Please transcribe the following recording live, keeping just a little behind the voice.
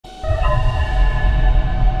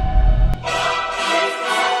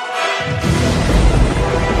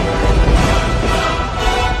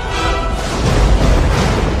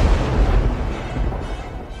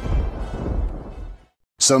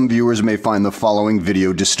Some viewers may find the following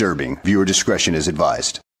video disturbing. Viewer discretion is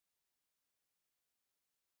advised.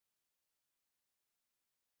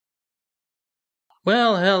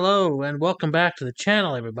 Well, hello, and welcome back to the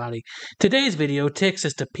channel, everybody. Today's video takes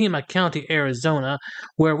us to Pima County, Arizona,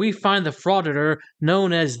 where we find the frauditor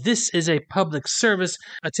known as This Is a Public Service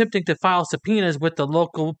attempting to file subpoenas with the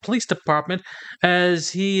local police department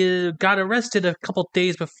as he got arrested a couple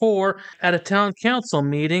days before at a town council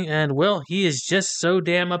meeting, and, well, he is just so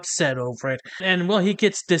damn upset over it. And, well, he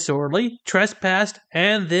gets disorderly, trespassed,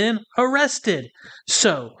 and then arrested.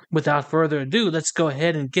 So, without further ado, let's go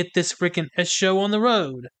ahead and get this freaking show on the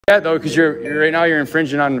road. Yeah, though, because right now you're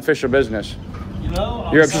infringing on official business. You know,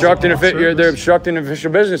 they're obstructing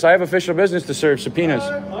official business. I have official business to serve subpoenas.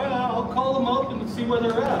 All right, I'll call them up and see where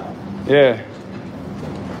they're at. Yeah.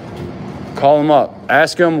 Call them up.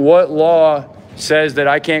 Ask them what law says that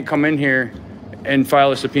I can't come in here and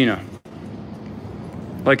file a subpoena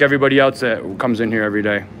like everybody else that comes in here every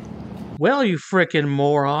day. Well, you frickin'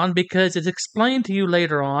 moron, because it's explained to you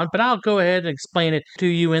later on, but I'll go ahead and explain it to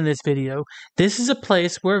you in this video. This is a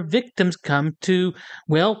place where victims come to,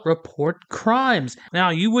 well, report crimes.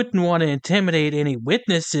 Now, you wouldn't want to intimidate any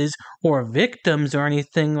witnesses or victims or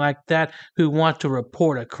anything like that who want to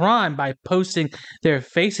report a crime by posting their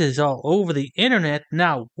faces all over the internet.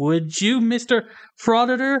 Now, would you, Mr.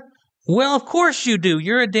 Frauditor? Well, of course you do.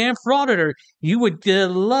 You're a damn frauditor. You would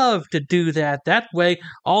love to do that. That way,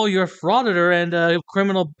 all your frauditor and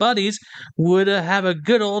criminal buddies would have a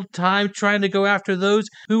good old time trying to go after those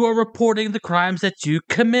who are reporting the crimes that you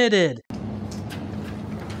committed.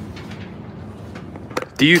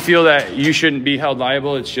 Do you feel that you shouldn't be held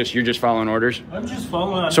liable? It's just you're just following orders? I'm just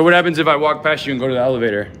following. So what happens if I walk past you and go to the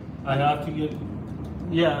elevator? I have to get...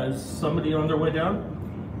 Yeah, is somebody on their way down?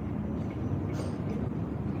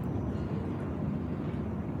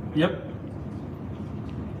 Yep.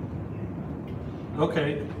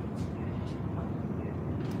 Okay.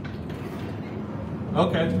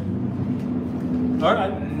 Okay. All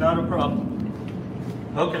right, not a problem.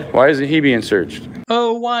 Okay. Why isn't he being searched?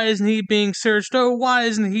 Oh, why isn't he being searched? Oh, why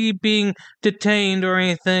isn't he being detained or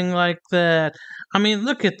anything like that? I mean,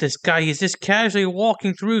 look at this guy. He's just casually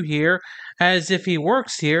walking through here as if he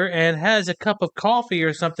works here and has a cup of coffee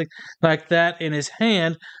or something like that in his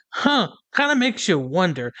hand. Huh, kind of makes you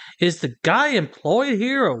wonder, is the guy employed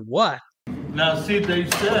here or what? Now, see, they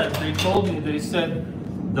told me, they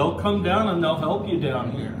said they'll come down and they'll help you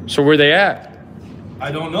down here. So where they at?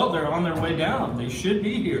 I don't know, they're on their way down. They should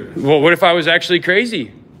be here. Well, what if I was actually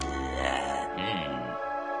crazy?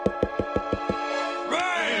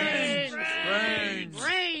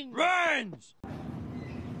 Rains!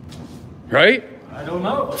 Right? I don't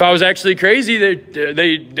know. If I was actually crazy, I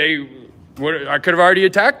could have already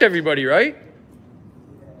attacked everybody, right?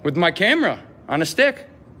 With my camera on a stick.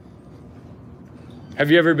 Have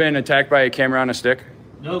you ever been attacked by a camera on a stick?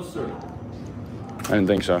 No, sir. I didn't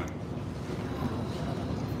think so.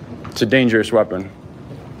 It's a dangerous weapon.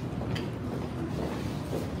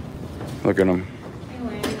 Look at him. Hey,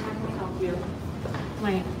 Wayne, how can we help you?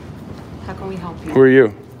 Wayne, how can we help you? Who are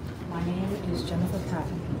you? My name is Jennifer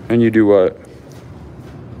Patton. And you do what?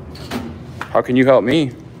 How can you help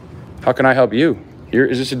me? How can I help you?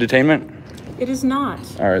 Is this a detainment? It is not.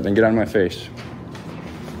 All right, then get out of my face.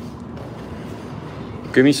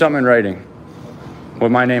 Give me something in writing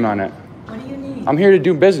with my name on it. What do you need? I'm here to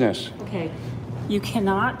do business. Okay, you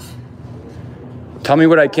cannot. Tell me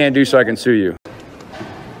what I can't do so I can sue you.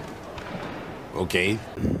 Okay.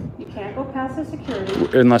 You can't go past the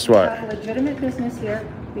security. Unless We what? have a legitimate business here.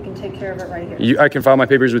 We can take care of it right here. I can file my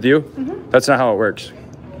papers with you? Mm-hmm. That's not how it works.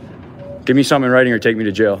 Give me something in writing or take me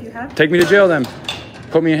to jail. You have? Take me to jail then.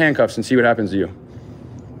 Put me in handcuffs and see what happens to you.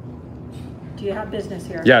 Do you have business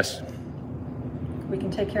here? Yes. We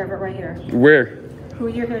can take care of it right here. Where? Who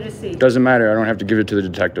you're here to see? Doesn't matter. I don't have to give it to the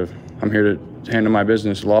detective. I'm here to handle my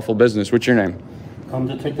business, lawful business. What's your name? I'm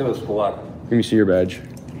Detective Escobar. Let me see your badge.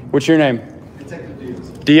 What's your name? Detective Diaz.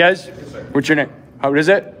 Diaz? Yes, sir. What's your name? How is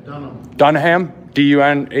it? Dunham. Dunham?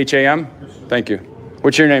 D-U-N-H-A-M? Yes, sir. Thank you.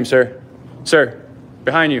 What's your name, sir? Sir,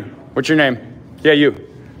 behind you. What's your name? Yeah, you.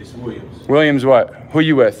 It's Williams. Williams what? Who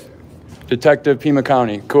you with? Detective Pima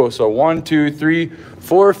County. Cool. So 1, 2, 3,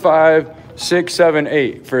 4, 5, 6, 7,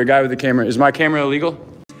 8 for a guy with a camera. Is my camera illegal?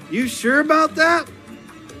 You sure about that?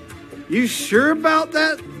 You sure about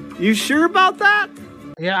that? You sure about that?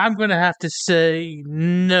 Yeah, I'm going to have to say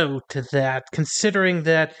no to that, considering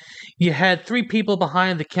that You had 3 people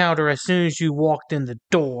behind the counter as soon as you walked in the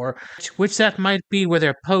door, which that might be where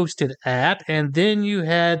they're posted at. And then you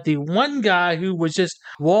had the one guy who was just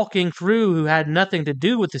walking through who had nothing to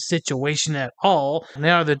do with the situation at all.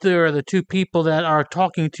 Now that there are the 2 people that are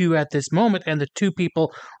talking to you at this moment and the 2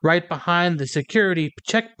 people right behind the security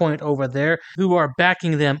checkpoint over there who are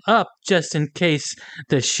backing them up just in case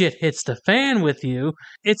the shit hits the fan with you,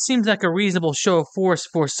 it seems like a reasonable show of force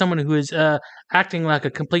for someone who is acting like a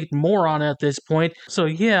complete moron at this point. So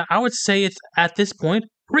yeah, I would say it's at this point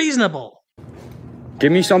reasonable.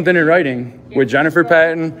 Give me something in writing with Jennifer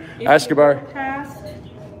Patton, Escobar. Past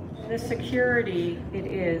the security, it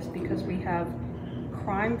is because we have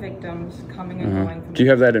crime victims coming and going. Do you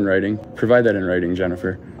have that in writing? Provide that in writing,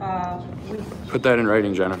 Jennifer. Put that in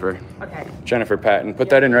writing, Jennifer. Okay. Jennifer Patton, put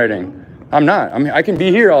that in writing. I'm not. I mean, I can be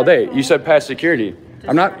here all day. You said past security.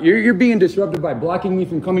 I'm not. You're being disrupted by blocking me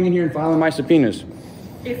from coming in here and filing my subpoenas.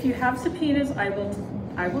 If you have subpoenas, I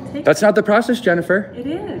will take. That's not the process, Jennifer. It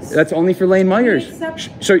is. That's only for Lane Myers.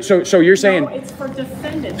 So you're saying. No, it's for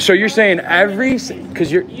defendants. So you're saying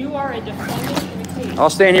because You are a defendant in the case. I'll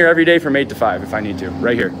stay in here every day from 8 to 5 if I need to.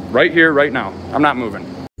 Right here, right now. I'm not moving.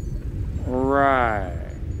 Right.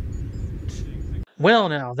 Well,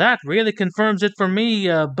 now, that really confirms it for me,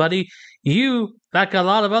 buddy. You, like a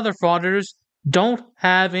lot of other frauditors, don't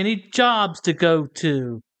have any jobs to go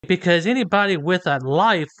to. Because anybody with a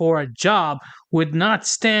life or a job would not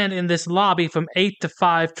stand in this lobby from 8 to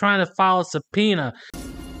 5 trying to file a subpoena.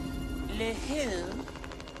 Le who?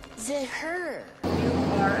 The her. You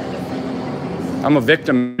are a defendant. I'm a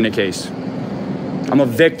victim in a case. I'm a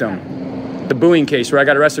victim. The booing case where I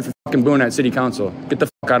got arrested for fucking booing at city council. Get the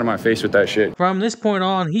fuck out of my face with that shit. From this point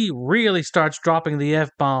on, he really starts dropping the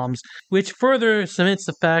F-bombs, which further cements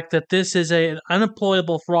the fact that this is an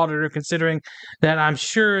unemployable frauditor, considering that I'm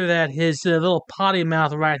sure that his little potty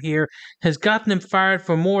mouth right here has gotten him fired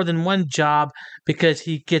for more than one job because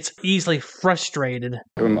he gets easily frustrated.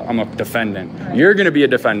 I'm a defendant. You're gonna be a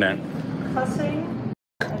defendant. Cussing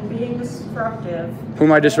and being disruptive. Who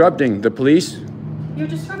am I disrupting? The police? You're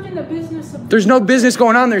disrupting the business of... There's no business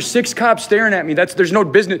going on. There's 6 cops staring at me. There's no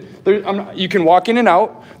business. You can walk in and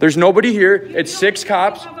out. There's nobody here. It's 6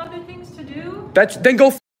 cops. You have other things to do? Then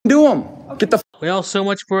go do them. Okay. Get the Well, so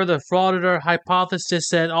much for the frauditor hypothesis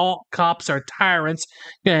that all cops are tyrants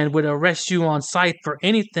and would arrest you on sight for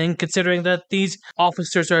anything, considering that these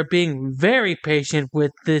officers are being very patient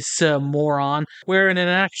with this moron, where in an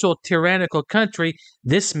actual tyrannical country,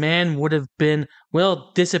 this man would have been,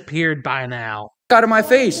 well, disappeared by now. out of my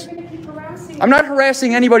face. I'm not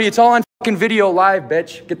harassing anybody. It's all on fucking video live,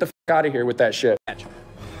 bitch. Get the fuck out of here with that shit.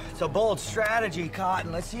 It's a bold strategy,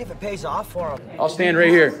 Cotton. Let's see if it pays off for him. I'll stand right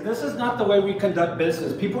here. This is not the way we conduct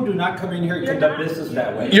business. People do not come in here and conduct business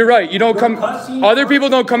that way. You're right. You don't come. Other people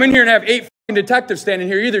don't come in here and have 8 fucking detectives standing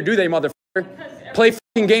here either, do they, motherfucker? Play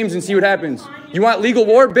fucking games and see what happens. You want legal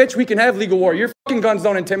war, bitch? We can have legal war. Your fucking guns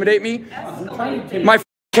don't intimidate me. My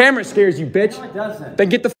camera scares you, bitch. No, it doesn't. Then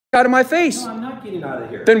get the fuck out of my face. No, I'm not getting out of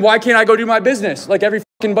here. Then why can't I go do my business like every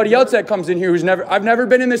fucking buddy else that comes in here who's never? I've never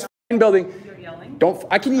been in this fucking building. Don't.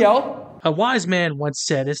 I can yell. A wise man once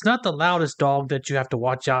said, it's not the loudest dog that you have to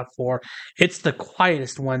watch out for, it's the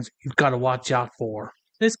quietest ones you've got to watch out for.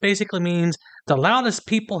 This basically means the loudest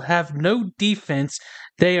people have no defense,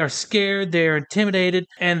 they are scared, they're intimidated,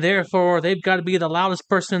 and therefore they've got to be the loudest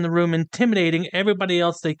person in the room intimidating everybody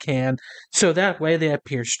else they can, so that way they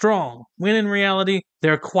appear strong, when in reality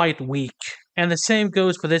they're quite weak. And the same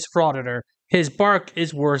goes for this frauditor. His bark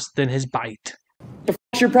is worse than his bite. The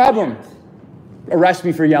fuck's your problem? Arrest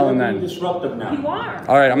me for yelling You're then. being disruptive now. You are.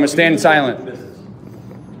 All right, I'm gonna stand silent.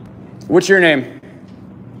 What's your name?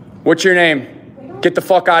 What's your name? Get the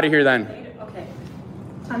fuck out of here then. Okay.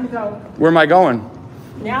 Time to go. Where am I going?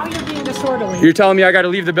 Now you're being disorderly. You're telling me I gotta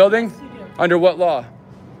leave the building? Under what law?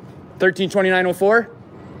 132904?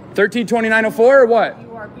 132904 or what?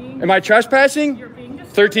 You are being... Am I trespassing? You're being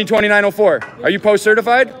disorderly. 132904. Are you post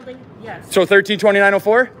certified? Yes. So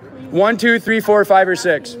 132904? 1, 2, 3, 4, 5, or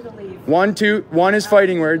 6. 1, 2, 1 is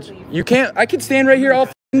fighting words. You can't. I can stand right here all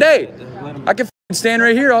fucking day. I can stand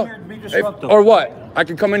right here all. Or what? I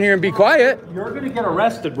could come in here and be quiet. You're going to get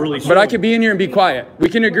arrested really soon. But I could be in here and be quiet. We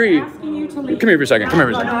can agree. Asking you to leave. Come here for a second. Come here for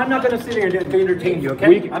a No, second. I'm not going to sit here and entertain you,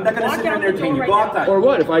 okay? I'm not going to sit here and entertain you. Go outside. Or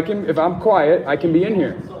what? If I'm quiet, I can be in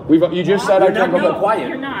here. You just said I can't go back. quiet.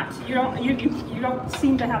 You're not. You don't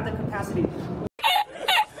seem to have the capacity.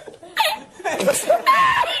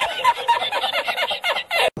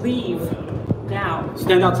 Leave now.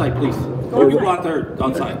 Stand outside, please. Or you go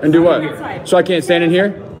outside. And do what? Outside. So I can't stand in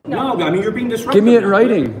here? No, I mean, you're being disruptive. Give me it in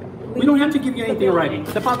writing. We don't have to give you anything in writing.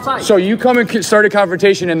 Step outside. So you come and start a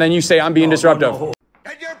confrontation, and then you say I'm being disruptive.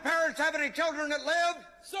 Did your parents have any children that lived?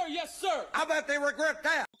 Sir, yes, sir. I bet they regret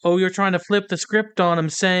that. Oh, you're trying to flip the script on them,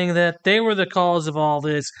 saying that they were the cause of all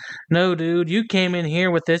this. No, dude, you came in here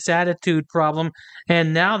with this attitude problem,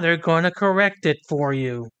 and now they're going to correct it for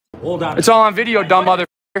you. Hold on. It's all on video, dumb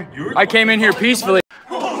motherfucker. I came in here peacefully.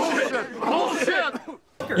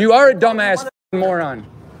 You are a dumbass moron.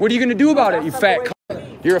 What are you gonna do about it, you fat c***?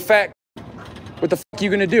 You're a fat c***. What the f*** are you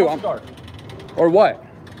gonna do? Or what?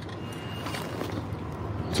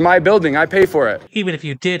 It's my building. I pay for it. Even if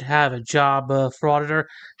you did have a job, Frauditor,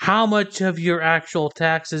 how much of your actual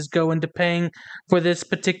taxes go into paying for this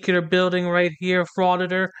particular building right here,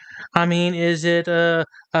 Frauditor? I mean, is it a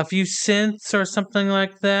few cents or something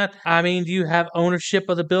like that? I mean, do you have ownership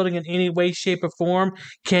of the building in any way, shape, or form?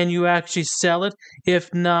 Can you actually sell it?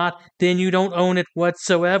 If not, then you don't own it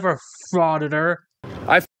whatsoever, Frauditor.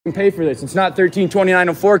 I f***ing pay for this. It's not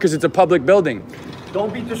 132904 because it's a public building.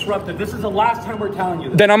 Don't be disruptive. This is the last time we're telling you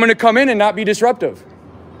this. Then I'm gonna come in and not be disruptive.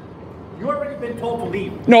 You already been told to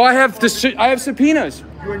leave. No, I have subpoenas.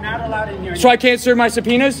 You are not allowed in here. So I can't serve my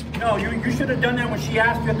subpoenas? No, you should have done that when she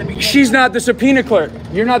asked you at the beginning. She's not the subpoena clerk.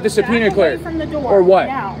 You're not the subpoena clerk. From the door. Or what?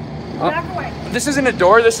 Now. Back away. This isn't a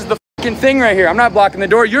door. This is the fucking thing right here. I'm not blocking the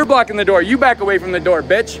door. You're blocking the door. You back away from the door,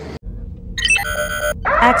 bitch.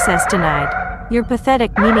 Access denied. Your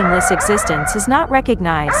pathetic, meaningless existence is not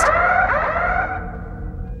recognized.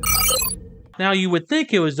 Now, you would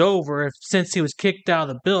think it was over since he was kicked out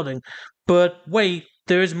of the building, but wait,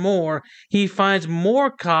 there's more. He finds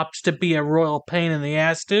more cops to be a royal pain in the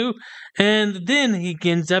ass to, and then he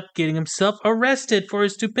ends up getting himself arrested for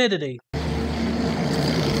his stupidity.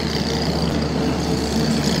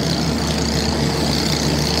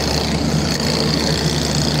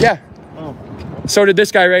 Yeah. Oh. So did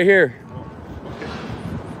this guy right here. Okay.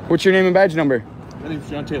 What's your name and badge number? My name's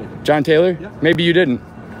John Taylor. John Taylor? Yeah. Maybe you didn't.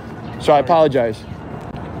 So I apologize.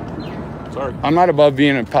 Sorry. I'm not above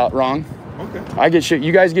being wrong. Okay. I get shit.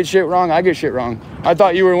 You guys get shit wrong. I get shit wrong. I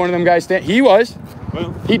thought you were one of them guys. He was.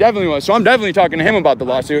 Well, he definitely was. So I'm definitely talking to him about the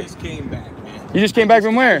lawsuit. I just came back, man. You just came back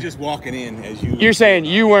from where? Just walking in as you. You're saying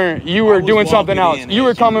you were doing something else. You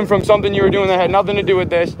were coming from something you were doing that had nothing to do with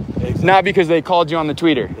this. Exactly. Not because they called you on the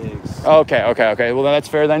tweeter. Exactly. Okay. Well, that's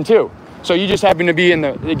fair then too. So you just happen to be in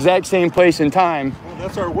the exact same place and time. Well,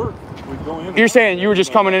 that's our work. You're saying you were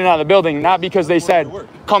just coming in and out of the building, not because they said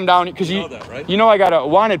come down, because you know I got a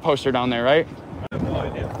wanted poster down there, right? I have no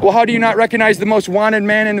idea. Well, how do you not recognize the most wanted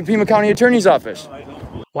man in the Pima County Attorney's Office?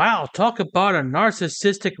 Wow, talk about a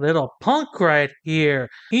narcissistic little punk right here.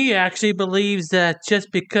 He actually believes that just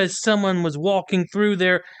because someone was walking through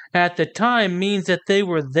there at the time means that they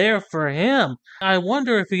were there for him. I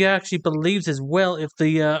wonder if he actually believes as well if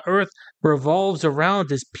the earth revolves around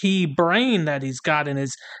his pea brain that he's got in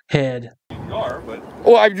his head.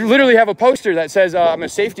 Well, I literally have a poster that says I'm a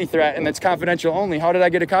safety threat and that's confidential only. How did I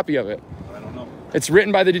get a copy of it? I don't know. It's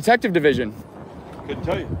written by the detective division. Couldn't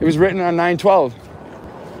tell you. It was written on 9/12.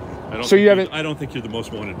 I don't think you're the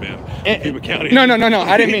most wanted man in Pima County. No.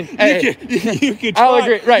 I didn't mean. You could try. I'll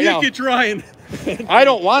agree. Right now. You could try and. I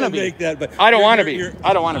don't want to be. Make that, but I don't want to be.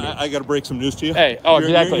 I don't want to be. I got to break some news to you. Hey,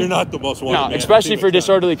 exactly. You're not the most wanted man. No, especially for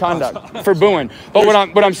disorderly conduct, for booing. But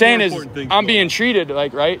what I'm saying is, I'm being treated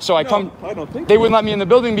like, right? So I don't think they wouldn't let me in the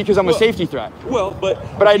building because I'm a safety threat. Well, but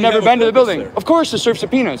I'd never been to the building. Of course, to serve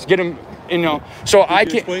subpoenas, get them, So I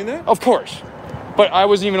can't. Explain that? Of course, but I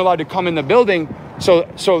wasn't even allowed to come in the building. So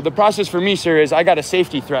the process for me, sir, is I got a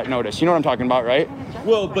safety threat notice. You know what I'm talking about, right?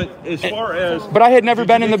 Well, but as far as... But I had never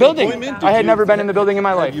been in the building. I had never been in the building in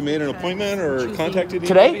my life. Have you made an appointment or contacted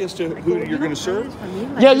today anybody as to who you're going to serve?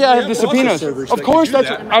 Yeah, I have the subpoenas. Of course,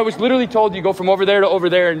 I was literally told you go from over there to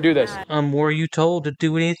over there and do this. Were you told to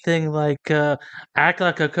do anything like act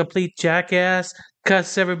like a complete jackass,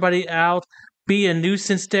 cuss everybody out, be a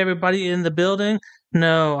nuisance to everybody in the building?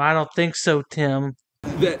 No, I don't think so, Tim.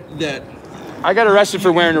 I got arrested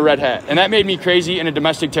for wearing a red hat, and that made me crazy and a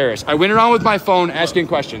domestic terrorist. I went around with my phone asking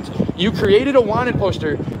questions. You created a wanted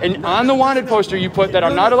poster, and on the wanted poster you put that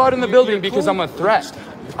I'm not allowed in the building because I'm a threat.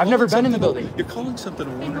 I've never been in the building. You're calling something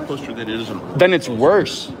a wanted poster that it isn't. Then it's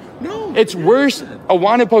worse. No. It's worse. A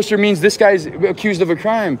wanted poster means this guy's accused of a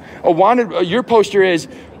crime. Your poster is,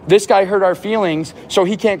 this guy hurt our feelings, so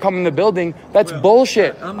he can't come in the building. That's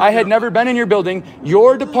bullshit. I had never been in your building.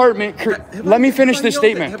 Your department... Let me finish this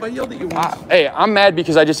statement. Have I yelled at you once? Hey, I'm mad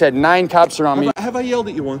because I just had 9 cops around me. Have I yelled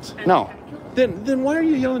at you once? No. Then why are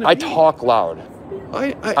you yelling at me? I talk loud.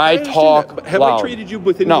 I talk loud. Have I treated you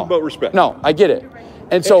with anything but respect? No, I get it.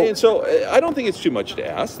 And so I don't think it's too much to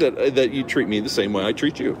ask that you treat me the same way I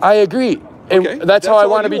treat you. I agree. Okay. That's how I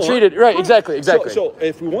want to be treated. Right, exactly. So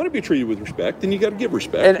if we want to be treated with respect, then you got to give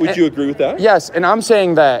respect. Would you agree with that? Yes, and I'm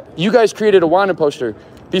saying that you guys created a wanted poster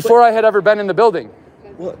before I had ever been in the building.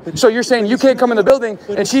 So you're saying you can't come in the building,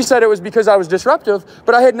 and she said it was because I was disruptive,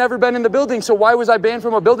 but I had never been in the building, so why was I banned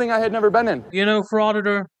from a building I had never been in? You know,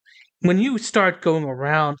 Frauditor, when you start going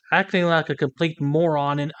around acting like a complete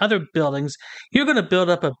moron in other buildings, you're going to build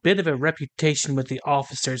up a bit of a reputation with the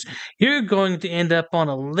officers. You're going to end up on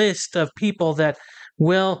a list of people that,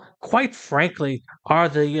 well, quite frankly, are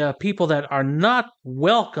the people that are not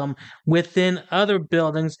welcome within other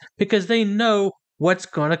buildings because they know what's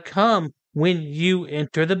going to come when you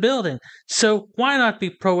enter the building. So why not be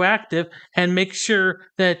proactive and make sure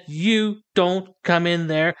that you don't come in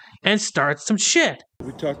there and start some shit?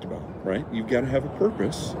 We talked about, right? You've got to have a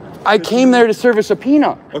purpose. I came there to serve a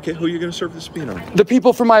subpoena. Okay, who are you going to serve the subpoena? The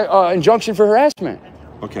people for my injunction for harassment.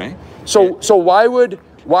 Okay. So why would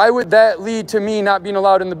that lead to me not being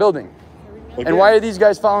allowed in the building? Okay. And why are these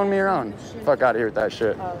guys following me around? Fuck out of here with that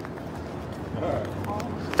shit.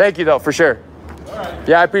 Thank you though, for sure.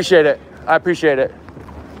 Yeah, I appreciate it. I appreciate it.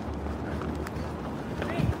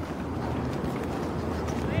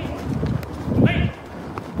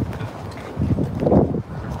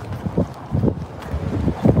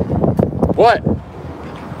 What?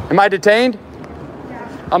 Am I detained?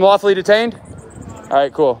 Yeah. I'm lawfully detained? All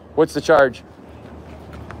right, cool. What's the charge?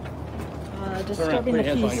 Disturbing the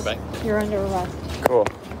peace. You're under arrest. Cool.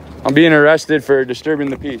 I'm being arrested for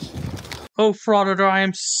disturbing the peace. Oh, Frauditor, I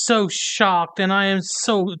am so shocked and I am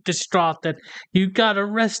so distraught that you got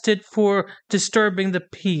arrested for disturbing the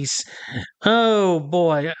peace. Oh,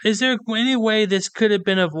 boy. Is there any way this could have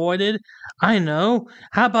been avoided? I know.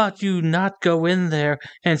 How about you not go in there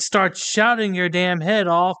and start shouting your damn head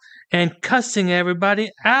off and cussing everybody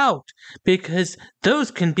out? Because those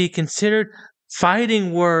can be considered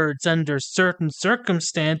fighting words under certain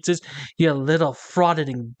circumstances, you little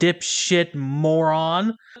frauding dipshit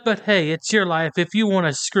moron. But hey, it's your life. If you want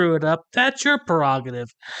to screw it up, that's your prerogative.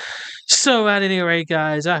 So at any rate,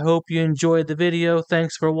 guys, I hope you enjoyed the video.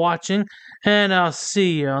 Thanks for watching, and I'll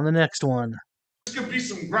see you on the next one. This could be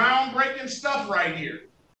some groundbreaking stuff right here.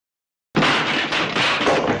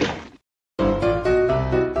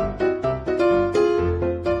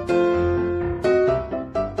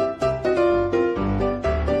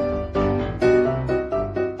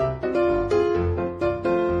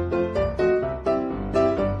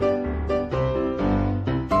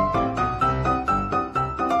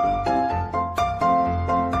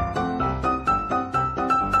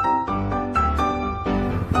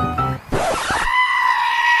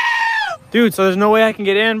 Dude, so there's no way I can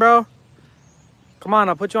get in, bro? Come on,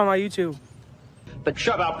 I'll put you on my YouTube. But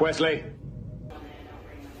shut up, Wesley.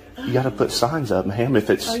 You gotta put signs up, ma'am, if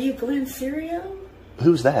it's... Are you Glenn Serio?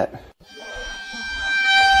 Who's that?